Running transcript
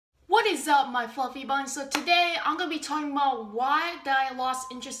is up, my fluffy buns? So today I'm gonna be talking about why that I lost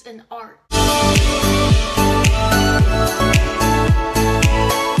interest in art.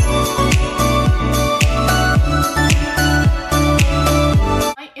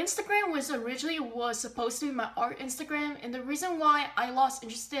 My Instagram was originally supposed to be my art Instagram, and the reason why I lost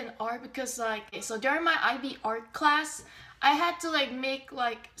interest in art because so during my IB art class, I had to make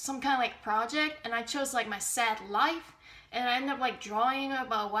some kind of project, and I chose my sad life. And I ended up drawing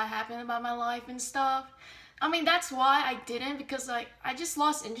about what happened about my life and stuff. I mean, that's why I didn't, because I just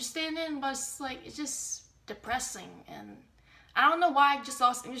lost interest in it, but it's just depressing, and I don't know why I just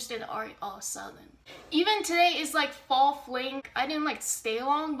lost interest in art all of a sudden. Even today is fall fling. I didn't stay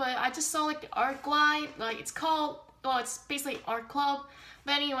long, but I just saw the art glide. It's called, well, it's basically art club.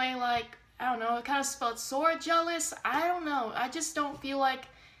 But anyway, I don't know, it kind of spelled sort of jealous. I don't know. I just don't feel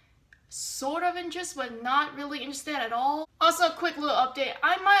sort of interest, but not really interested at all. Also, a quick little update.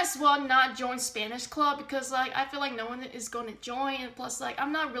 I might as well not join Spanish club because I feel no one is going to join, and plus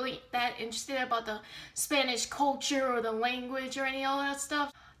I'm not really that interested about the Spanish culture or the language or any of that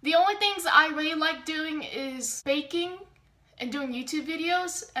stuff. The only things I really like doing is baking and doing YouTube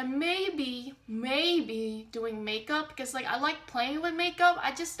videos, and maybe doing makeup, because I like playing with makeup.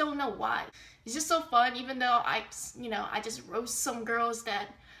 I just don't know why. It's just so fun, even though I just roast some girls that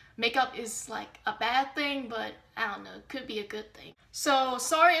makeup is a bad thing, but I don't know, it could be a good thing. So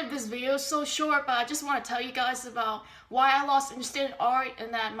sorry if this video is so short, but I just want to tell you guys about why I lost interest in art,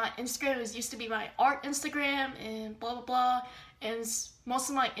 and that my Instagram used to be my art Instagram and blah blah blah, and most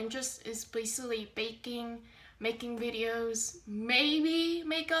of my interest is basically baking, making videos, maybe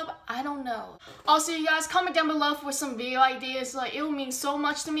makeup, I don't know. Also, you guys, comment down below for some video ideas. It will mean so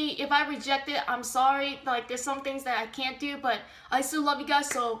much to me. If I reject it, I'm sorry. There's some things that I can't do, but I still love you guys,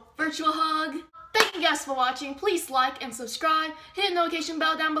 so virtual hug. Thank you guys for watching. Please like and subscribe, hit the notification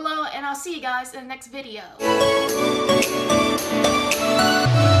bell down below, and I'll see you guys in the next video.